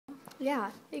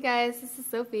Yeah. Hey guys, this is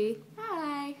Sophie.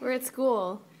 Hi. We're at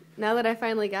school. Now that I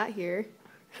finally got here.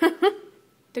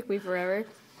 Took me forever.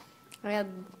 I had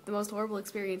the most horrible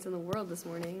experience in the world this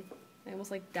morning. I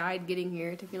almost died getting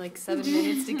here. It took me 7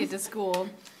 minutes to get to school.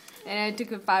 And I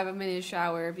took a 5-minute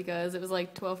shower because it was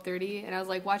 12:30 and I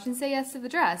was watching Say Yes to the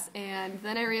Dress. And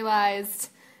then I realized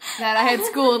that I had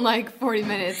school in 40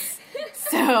 minutes.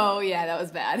 So yeah, that was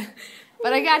bad.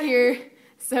 But I got here,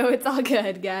 so it's all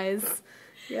good, guys.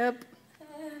 Yep.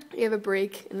 We have a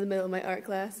break in the middle of my art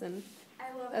class, and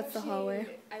that's the hallway.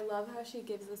 I love how she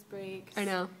gives us breaks. I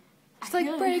know. She's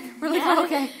break. We're oh,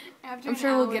 okay. I'm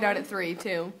sure we'll get out at 3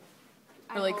 too,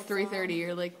 or 3:30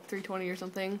 or 3:20 or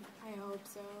something. I hope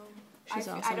so. She's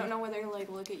awesome. I don't know whether to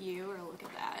look at you or look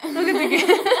at that. Look at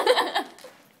the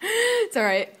It's all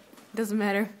right. Doesn't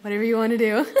matter. Whatever you want to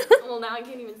do. Well, now I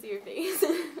can't even see your face.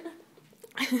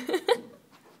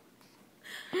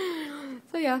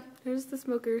 So yeah, there's the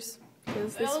smokers.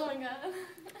 Oh my god.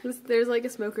 There's a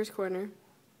smoker's corner.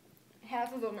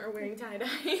 Half of them are wearing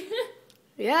tie-dye.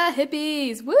 Yeah,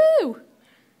 hippies! Woo!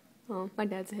 Oh, my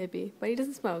dad's a hippie, but he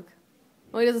doesn't smoke.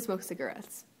 Well, he doesn't smoke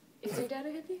cigarettes. Is your dad a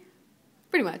hippie?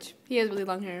 Pretty much. He has really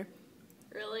long hair.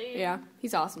 Really? Yeah,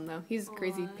 he's awesome though. He's a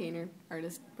crazy painter,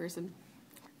 artist, person.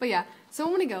 But yeah, so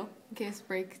I'm gonna go in case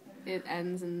break it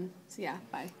ends, and so yeah,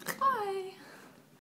 bye. Bye.